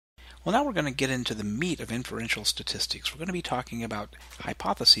Well, now we're going to get into the meat of inferential statistics. We're going to be talking about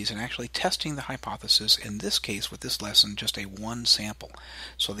hypotheses and actually testing the hypothesis, in this case with this lesson, just a one sample.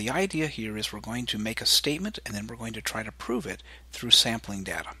 So the idea here is we're going to make a statement and then we're going to try to prove it through sampling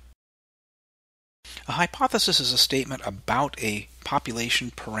data. A hypothesis is a statement about a population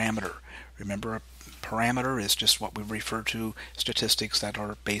parameter. Remember, a parameter is just what we refer to statistics that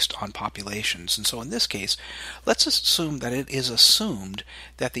are based on populations. And so in this case, let's assume that it is assumed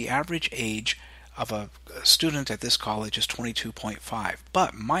that the average age of a student at this college is 22.5.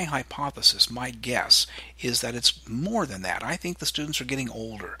 But my hypothesis, my guess, is that it's more than that. I think the students are getting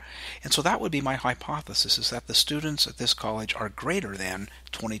older. And so that would be my hypothesis, is that the students at this college are greater than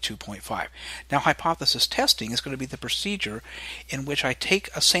 22.5. Now, hypothesis testing is going to be the procedure in which I take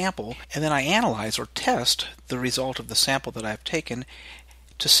a sample and then I analyze or test the result of the sample that I've taken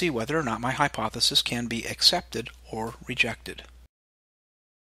to see whether or not my hypothesis can be accepted or rejected.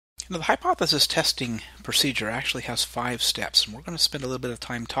 Now, the hypothesis testing procedure actually has 5 steps, and we're going to spend a little bit of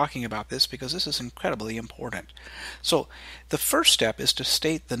time talking about this because this is incredibly important. So, the first step is to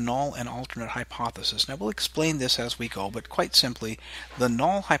state the null and alternate hypothesis. Now, we'll explain this as we go, but quite simply, the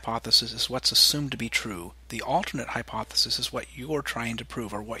null hypothesis is what's assumed to be true. The alternate hypothesis is what you are trying to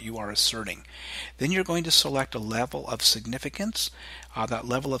prove or what you are asserting. Then you're going to select a level of significance. That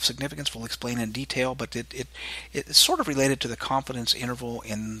level of significance we'll explain in detail, but it's sort of related to the confidence interval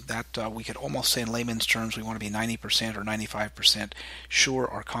in that we could almost say in layman's terms we want to be 90% or 95% sure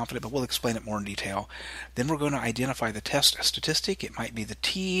or confident, but we'll explain it more in detail. Then we're going to identify the test statistic. It might be the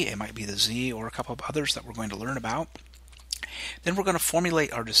t, it might be the z, or a couple of others that we're going to learn about. Then we're going to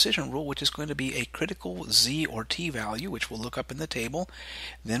formulate our decision rule, which is going to be a critical z or t value, which we'll look up in the table.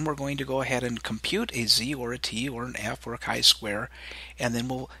 Then we're going to go ahead and compute a z or a t or an f or a chi-square, and then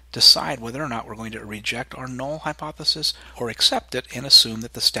we'll decide whether or not we're going to reject our null hypothesis or accept it and assume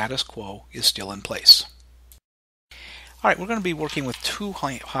that the status quo is still in place. All right, we're going to be working with 2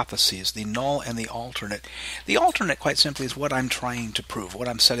 hypotheses, the null and the alternate. The alternate, quite simply, is what I'm trying to prove, what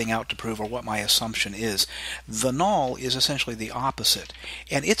I'm setting out to prove, or what my assumption is. The null is essentially the opposite,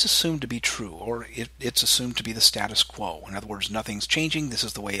 and it's assumed to be true, or it's assumed to be the status quo. In other words, nothing's changing, this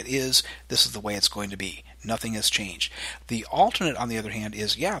is the way it is, this is the way it's going to be. Nothing has changed. The alternate, on the other hand,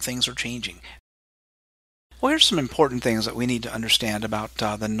 is, yeah, things are changing. Well, here's some important things that we need to understand about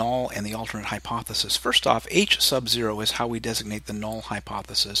the null and the alternate hypothesis. First off, H sub 0 is how we designate the null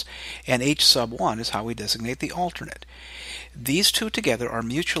hypothesis, and H sub 1 is how we designate the alternate. These two together are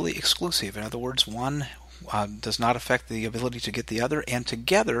mutually exclusive. In other words, one does not affect the ability to get the other, and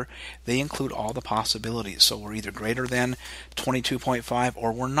together they include all the possibilities. So we're either greater than 22.5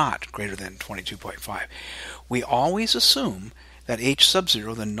 or we're not greater than 22.5. We always assume that H sub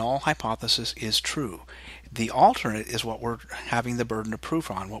 0, the null hypothesis, is true. The alternate is what we're having the burden of proof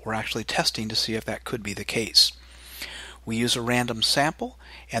on, what we're actually testing to see if that could be the case. We use a random sample,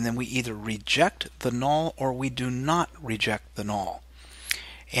 and then we either reject the null or we do not reject the null.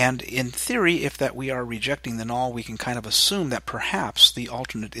 And in theory, if that we are rejecting the null, we can kind of assume that perhaps the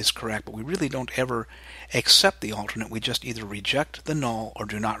alternate is correct, but we really don't ever accept the alternate. We just either reject the null or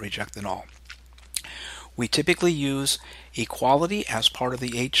do not reject the null. We typically use equality as part of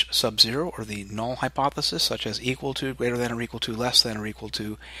the H sub 0 or the null hypothesis, such as equal to, greater than or equal to, less than or equal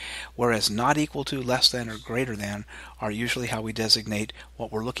to, whereas not equal to, less than, or greater than are usually how we designate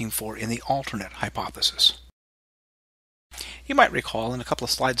what we're looking for in the alternate hypothesis. You might recall in a couple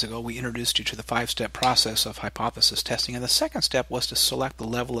of slides ago we introduced you to the 5-step process of hypothesis testing, and the second step was to select the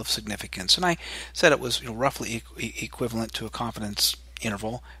level of significance. And I said it was roughly equivalent to a confidence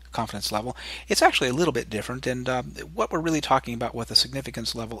interval, confidence level. It's actually a little bit different, and what we're really talking about with a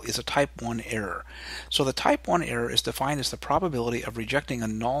significance level is a type 1 error. So the type 1 error is defined as the probability of rejecting a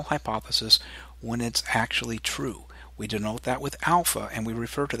null hypothesis when it's actually true. We denote that with alpha, and we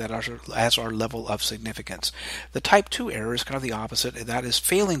refer to that as our level of significance. The type 2 error is kind of the opposite. That is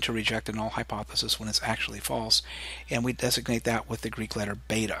failing to reject a null hypothesis when it's actually false, and we designate that with the Greek letter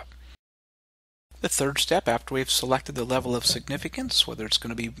beta. The third step, after we've selected the level of significance, whether it's going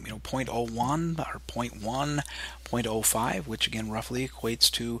to be 0.01 or 0.1, 0.05, which again roughly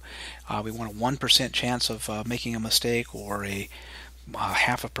equates to we want a 1% chance of making a mistake, or a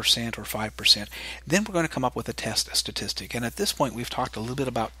 0.5% or 5%. Then we're going to come up with a test statistic. And at this point we've talked a little bit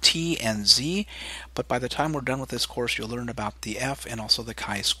about T and Z, but by the time we're done with this course you'll learn about the F and also the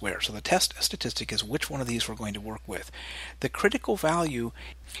chi-square. So the test statistic is which one of these we're going to work with. The critical value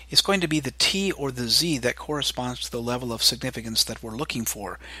It's going to be the t or the z that corresponds to the level of significance that we're looking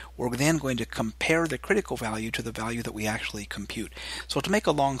for. We're then going to compare the critical value to the value that we actually compute. So to make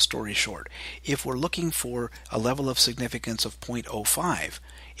a long story short, if we're looking for a level of significance of 0.05,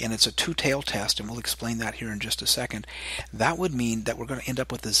 and it's a two-tailed test, and we'll explain that here in just a second, that would mean that we're going to end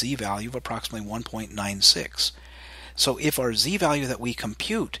up with a z value of approximately 1.96. So if our z value that we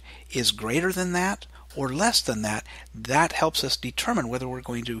compute is greater than that, or less than that, that helps us determine whether we're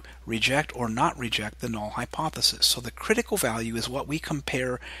going to reject or not reject the null hypothesis. So the critical value is what we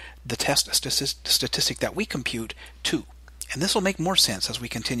compare the test statistic that we compute to. And this will make more sense as we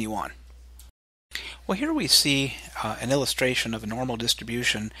continue on. Well, here we see an illustration of a normal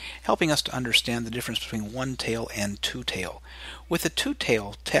distribution helping us to understand the difference between one-tail and two-tail. With a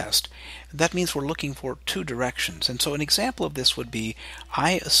two-tail test, that means we're looking for two directions. And so an example of this would be,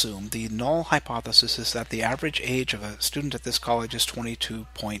 I assume the null hypothesis is that the average age of a student at this college is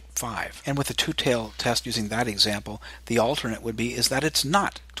 22.5. And with a two-tail test using that example, the alternate would be is that it's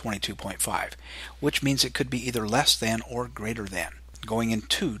not 22.5, which means it could be either less than or greater than, going in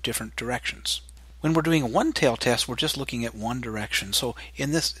two different directions. When we're doing a one-tail test, we're just looking at one direction. So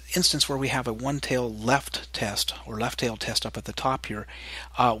in this instance where we have a one-tail left test or left-tail test up at the top here,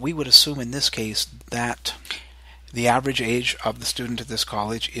 we would assume in this case that the average age of the student at this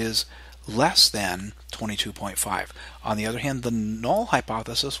college is less than 22.5. On the other hand, the null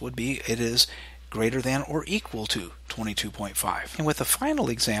hypothesis would be it is greater than or equal to 22.5. And with the final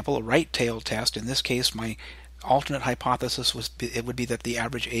example, a right-tailed test, in this case my alternate hypothesis would be that the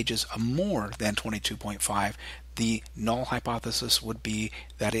average age is more than 22.5. The null hypothesis would be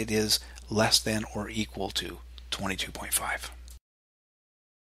that it is less than or equal to 22.5.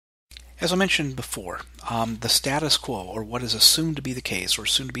 As I mentioned before, the status quo, or what is assumed to be the case or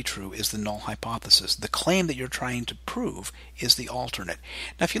assumed to be true, is the null hypothesis. The claim that you're trying to prove is the alternate.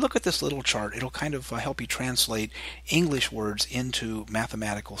 Now if you look at this little chart, it'll kind of help you translate English words into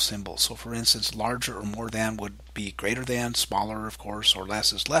mathematical symbols. So for instance, larger or more than would be greater than, smaller of course, or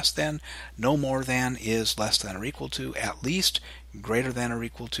less is less than, no more than is less than or equal to, at least, greater than or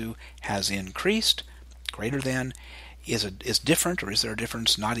equal to, has increased, greater than, is different, or is there a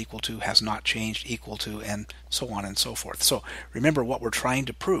difference, not equal to, has not changed, equal to, and so on and so forth. So remember what we're trying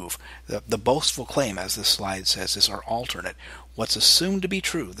to prove. The boastful claim, as this slide says, is our alternate. What's assumed to be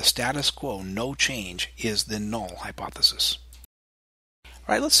true, the status quo, no change, is the null hypothesis. All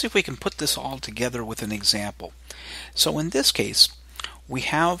right, let's see if we can put this all together with an example. So in this case, we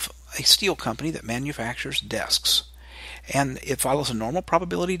have a steel company that manufactures desks. And it follows a normal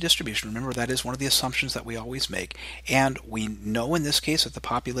probability distribution. Remember, that is one of the assumptions that we always make. And we know in this case that the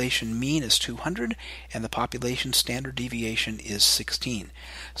population mean is 200 and the population standard deviation is 16.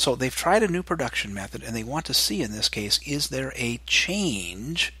 So they've tried a new production method and they want to see in this case, is there a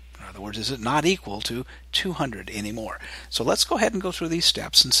change? In other words, is it not equal to 200 anymore? So let's go ahead and go through these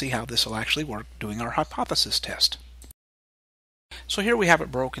steps and see how this will actually work doing our hypothesis test. So here we have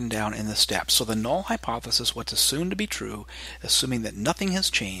it broken down in the steps. So the null hypothesis, what's assumed to be true, assuming that nothing has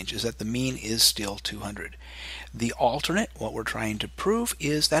changed, is that the mean is still 200. The alternate, what we're trying to prove,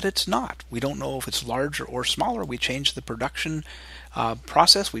 is that it's not. We don't know if it's larger or smaller. We changed the production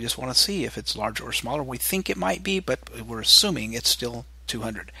process. We just want to see if it's larger or smaller. We think it might be, but we're assuming it's still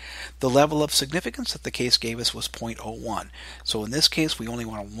 200. The level of significance that the case gave us was 0.01. So in this case, we only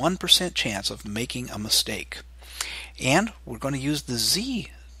want a 1% chance of making a mistake. And we're going to use the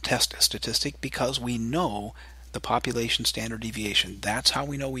z-test statistic because we know the population standard deviation. That's how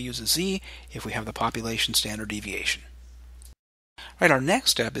we know we use a z, if we have the population standard deviation. All right, our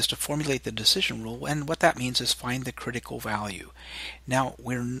next step is to formulate the decision rule, and what that means is find the critical value. Now,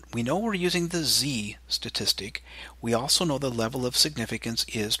 we know we're using the z statistic. We also know the level of significance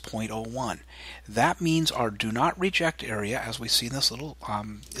is 0.01. That means our do not reject area, as we see in this little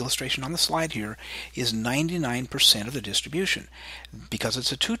illustration on the slide here, is 99% of the distribution. Because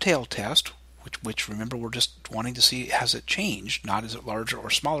it's a two-tailed test, which remember we're just wanting to see has it changed, not is it larger or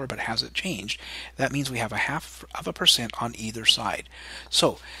smaller, but has it changed. That means we have a 0.5% on either side.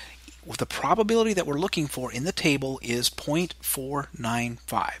 So with the probability that we're looking for in the table is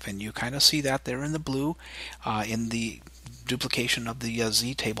 0.495, and you kind of see that there in the blue in the duplication of the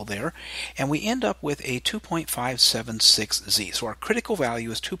z table there, and we end up with a 2.576 z. So our critical value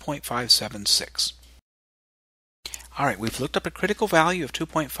is 2.576. Alright, we've looked up a critical value of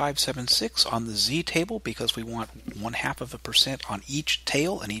 2.576 on the z table because we want 0.5% on each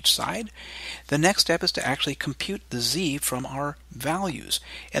tail and each side. The next step is to actually compute the z from our values.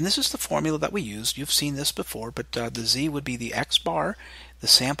 And this is the formula that we used. You've seen this before, but the z would be the x bar, the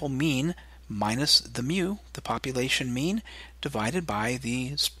sample mean, minus the mu, the population mean, divided by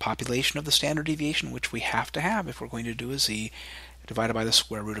the population of the standard deviation, which we have to have if we're going to do a z, divided by the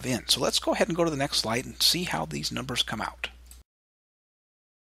square root of n. So let's go ahead and go to the next slide and see how these numbers come out.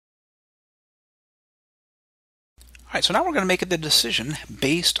 Alright, so now we're going to make the decision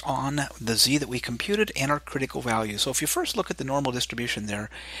based on the z that we computed and our critical value. So if you first look at the normal distribution there,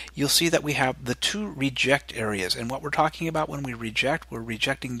 you'll see that we have the two reject areas. And what we're talking about when we reject, we're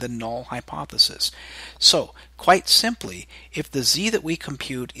rejecting the null hypothesis. So quite simply, if the z that we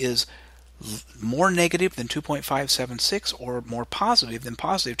compute is more negative than 2.576 or more positive than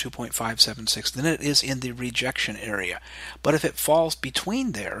positive 2.576, then it is in the rejection area. But if it falls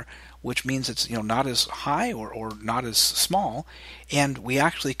between there, which means it's not as high or not as small, and we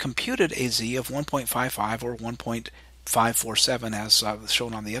actually computed a z of 1.55 or 1.547 as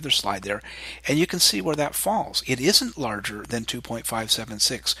shown on the other slide there, and you can see where that falls. It isn't larger than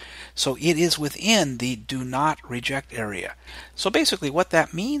 2.576, so it is within the do not reject area. So basically what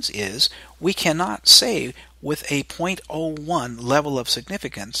that means is we cannot say with a 0.01 level of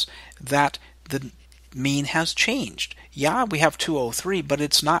significance that the mean has changed. Yeah, we have 203, but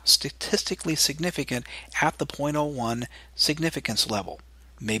it's not statistically significant at the 0.01 significance level.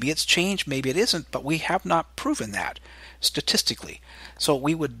 Maybe it's changed, maybe it isn't, but we have not proven that statistically. So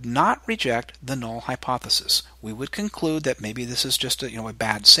we would not reject the null hypothesis. We would conclude that maybe this is just a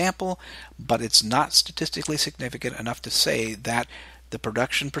bad sample, but it's not statistically significant enough to say that the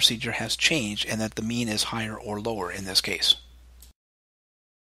production procedure has changed and that the mean is higher or lower in this case.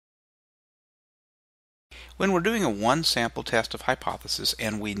 When we're doing a one sample test of hypothesis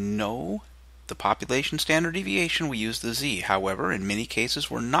and we know the population standard deviation, we use the z. However, in many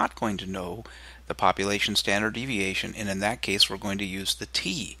cases we're not going to know the population standard deviation, and in that case we're going to use the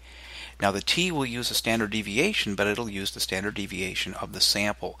t. Now the t will use a standard deviation, but it'll use the standard deviation of the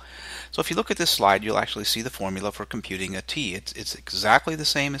sample. So if you look at this slide, you'll actually see the formula for computing a t. It's exactly the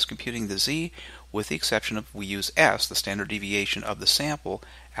same as computing the z, with the exception of we use s, the standard deviation of the sample,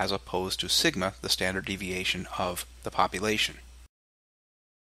 as opposed to sigma, the standard deviation of the population.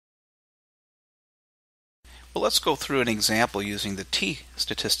 Well, let's go through an example using the t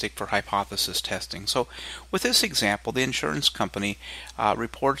statistic for hypothesis testing. So with this example, the insurance company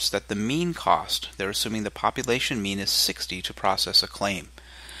reports that the mean cost, they're assuming the population mean is 60 to process a claim.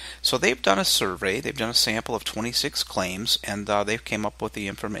 So they've done a survey, they've done a sample of 26 claims, and they've came up with the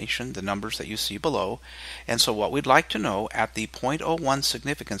information, the numbers that you see below. And so what we'd like to know at the 0.01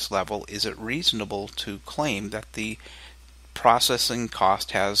 significance level, is it reasonable to claim that the processing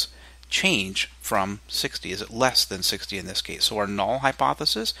cost has changed from 60? Is it less than 60 in this case? So our null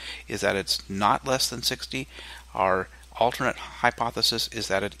hypothesis is that it's not less than 60. Our alternate hypothesis is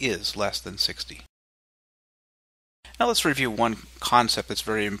that it is less than 60. Now let's review one concept that's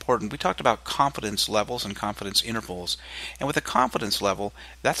very important. We talked about confidence levels and confidence intervals. And with a confidence level,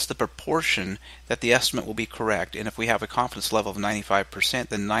 that's the proportion that the estimate will be correct. And if we have a confidence level of 95%,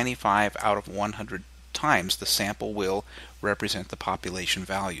 then 95 out of 100 times the sample will represent the population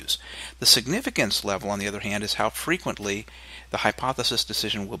values. The significance level, on the other hand, is how frequently the hypothesis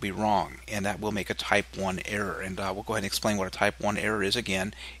decision will be wrong, and that will make a type 1 error. And we'll go ahead and explain what a type 1 error is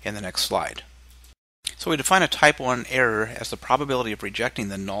again in the next slide. So we define a type 1 error as the probability of rejecting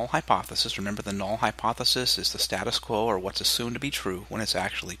the null hypothesis. Remember, the null hypothesis is the status quo, or what's assumed to be true when it's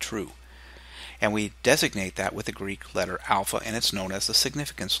actually true. And we designate that with the Greek letter alpha, and it's known as the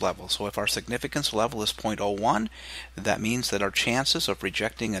significance level. So if our significance level is 0.01, that means that our chances of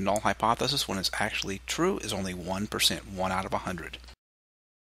rejecting a null hypothesis when it's actually true is only 1%, 1 out of 100.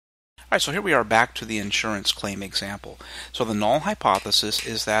 Alright, so here we are back to the insurance claim example. So the null hypothesis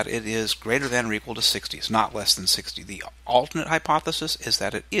is that it is greater than or equal to 60. It's not less than 60. The alternate hypothesis is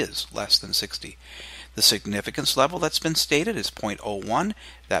that it is less than 60. The significance level that's been stated is 0.01.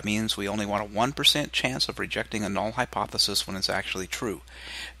 That means we only want a 1% chance of rejecting a null hypothesis when it's actually true.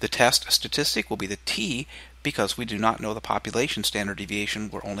 The test statistic will be the t, because we do not know the population standard deviation.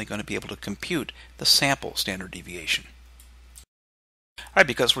 We're only going to be able to compute the sample standard deviation. Alright,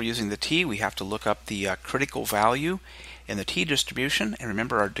 because we're using the t, we have to look up the critical value in the t distribution. And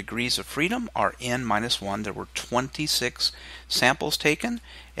remember, our degrees of freedom are n minus 1. There were 26 samples taken,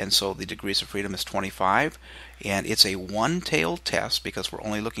 and so the degrees of freedom is 25. And it's a one-tailed test because we're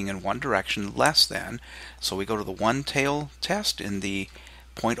only looking in one direction, less than. So we go to the one-tail test in the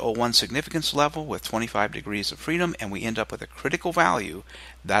 0.01 significance level with 25 degrees of freedom, and we end up with a critical value.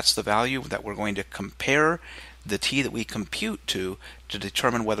 That's the value that we're going to compare the t that we compute to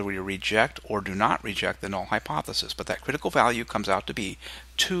determine whether we reject or do not reject the null hypothesis. But that critical value comes out to be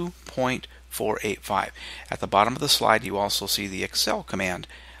 2.485. At the bottom of the slide, you also see the Excel command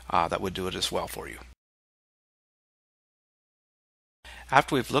that would do it as well for you.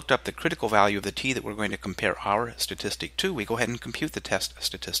 After we've looked up the critical value of the t that we're going to compare our statistic to, we go ahead and compute the test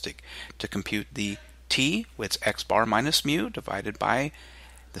statistic. To compute the t, it's x bar minus mu divided by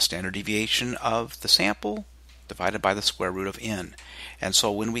the standard deviation of the sample divided by the square root of n. And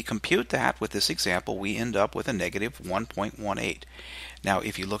so when we compute that with this example, we end up with a negative 1.18. Now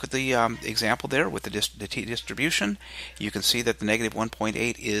if you look at the example there with the t distribution, you can see that the negative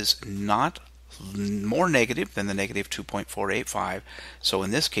 1.8 is not more negative than the negative 2.485. So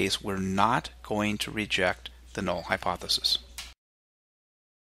in this case, we're not going to reject the null hypothesis.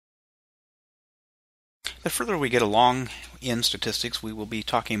 The further we get along in statistics, we will be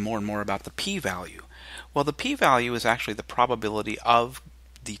talking more and more about the p-value. Well, the p-value is actually the probability of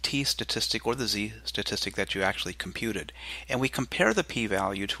the t statistic or the z statistic that you actually computed. And we compare the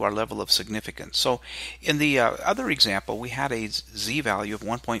p-value to our level of significance. So in the other example, we had a z value of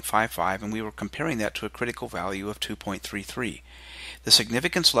 1.55 and we were comparing that to a critical value of 2.33. The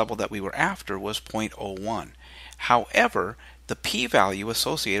significance level that we were after was 0.01. However, the p-value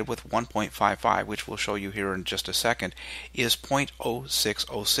associated with 1.55, which we'll show you here in just a second, is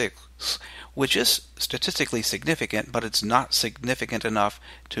 0.0606, which is statistically significant, but it's not significant enough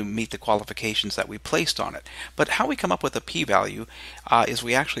to meet the qualifications that we placed on it. But how we come up with a p-value is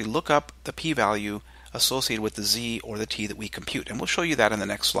we actually look up the p-value associated with the z or the t that we compute, and we'll show you that in the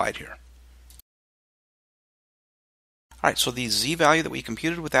next slide here. Alright, so the z value that we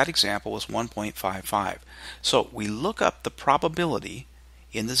computed with that example was 1.55. So we look up the probability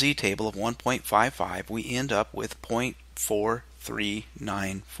in the z table of 1.55, we end up with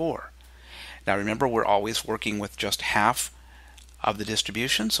 0.4394. Now remember, we're always working with just half of the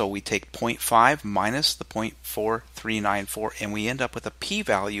distribution, so we take 0.5 minus the 0.4394 and we end up with a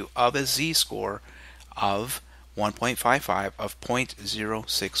p-value of a z-score of 1.55 of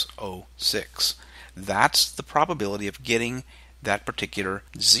 0.0606. That's the probability of getting that particular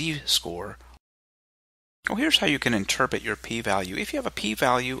z-score. Well, here's how you can interpret your p-value. If you have a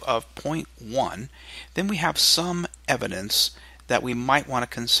p-value of 0.1, then we have some evidence that we might want to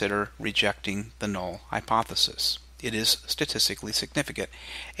consider rejecting the null hypothesis. It is statistically significant.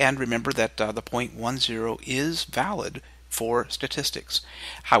 And remember that the 0.10 is valid for statistics.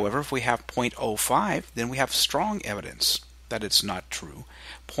 However, if we have 0.05, then we have strong evidence that it's not true.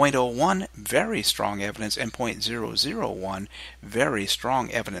 0.01, very strong evidence, and 0.001, very strong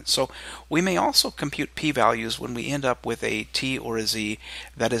evidence. So we may also compute p-values when we end up with a t or a z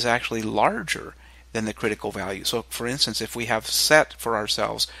that is actually larger than the critical value. So for instance, if we have set for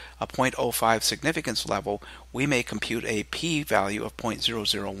ourselves a 0.05 significance level, we may compute a p-value of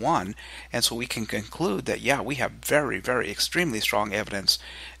 0.001, and so we can conclude that, yeah, we have very, very extremely strong evidence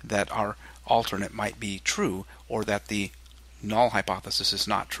that our alternate might be true, or that the null hypothesis is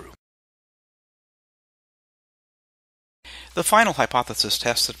not true. The final hypothesis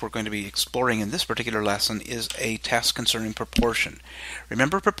test that we're going to be exploring in this particular lesson is a test concerning proportion.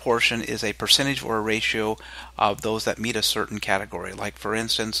 Remember, proportion is a percentage or a ratio of those that meet a certain category. Like, for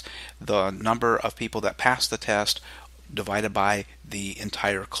instance, the number of people that pass the test divided by the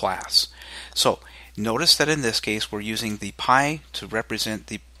entire class. So notice that in this case we're using the pi to represent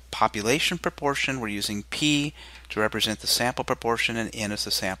the population proportion, we're using p to represent the sample proportion, and n is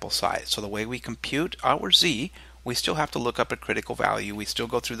the sample size. So the way we compute our z, we still have to look up a critical value. We still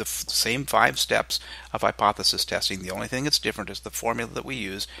go through the same 5 steps of hypothesis testing. The only thing that's different is the formula that we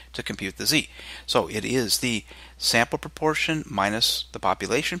use to compute the z. So it is the sample proportion minus the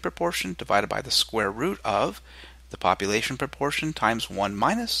population proportion divided by the square root of the population proportion times 1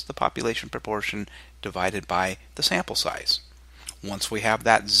 minus the population proportion divided by the sample size. Once we have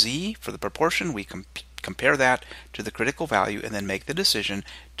that z for the proportion, we compare that to the critical value and then make the decision,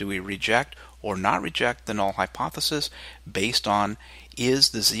 do we reject or not reject the null hypothesis based on, is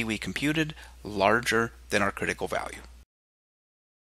the z we computed larger than our critical value?